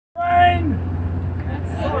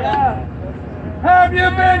Have you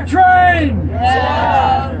been trained?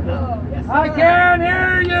 Yes. I can't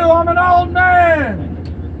hear you. I'm an old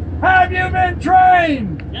man. Have you been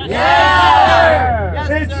trained? Yes.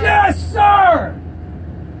 It's yes, sir.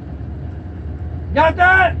 Got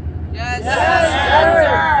that? Yes,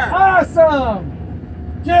 sir.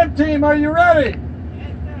 Awesome. Gym team, are you ready?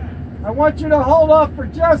 Yes, sir. I want you to hold up for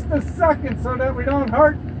just a second so that we don't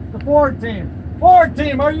hurt the forward team. Forward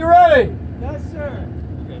team, are you ready? Yes, sir.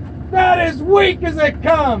 That is weak as it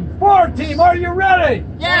comes. Forward team, are you ready?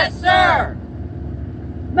 Yes, sir.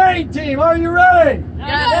 Main team, are you ready?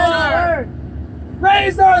 Yes, sir.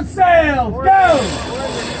 Raise those sails. Go.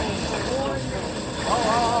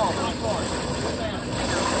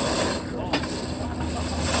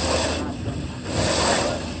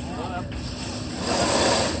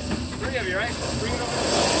 Three of you, right? Bring it over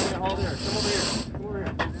there. Hold here. Come over here. Come over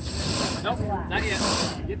here. Nope, not yet.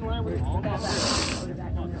 Get in line with it.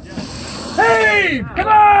 Heave! Come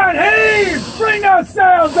on, heave! Bring those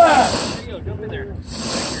sails up! There you go. Jump in there. Right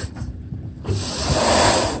here.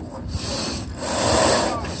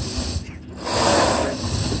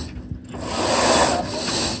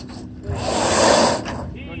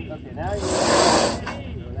 Okay, now you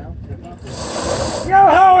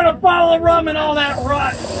Yo-ho and a bottle of rum and all that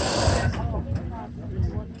rot!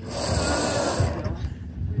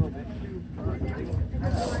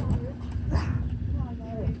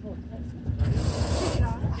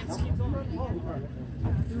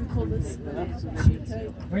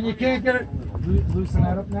 When you can't get it, loosen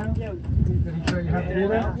that up now. Did he show you how to do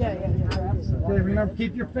that? Yeah. Okay, remember,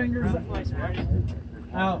 keep your fingers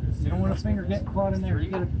out. You don't want a finger getting caught in there. You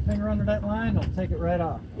get a finger under that line, it'll take it right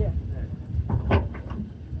off. Yeah.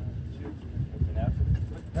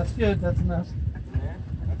 That's good, that's enough.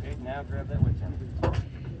 Okay, now grab that weight center.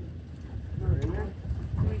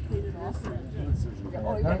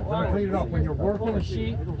 Don't clean it off. When you're working a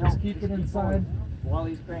sheet, just keep it inside While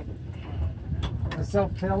he's cranking. the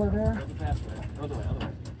self-tailor there. Go the fast way. Other way.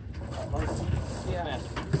 Yeah.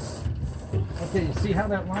 Okay, you see how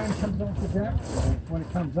that line comes off the deck? When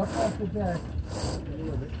it comes up off the deck,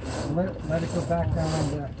 let it go back down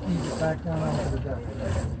on the deck. Ease it back down onto the deck.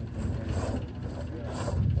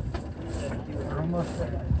 We're almost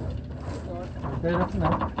there. Okay, that's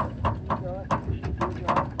enough.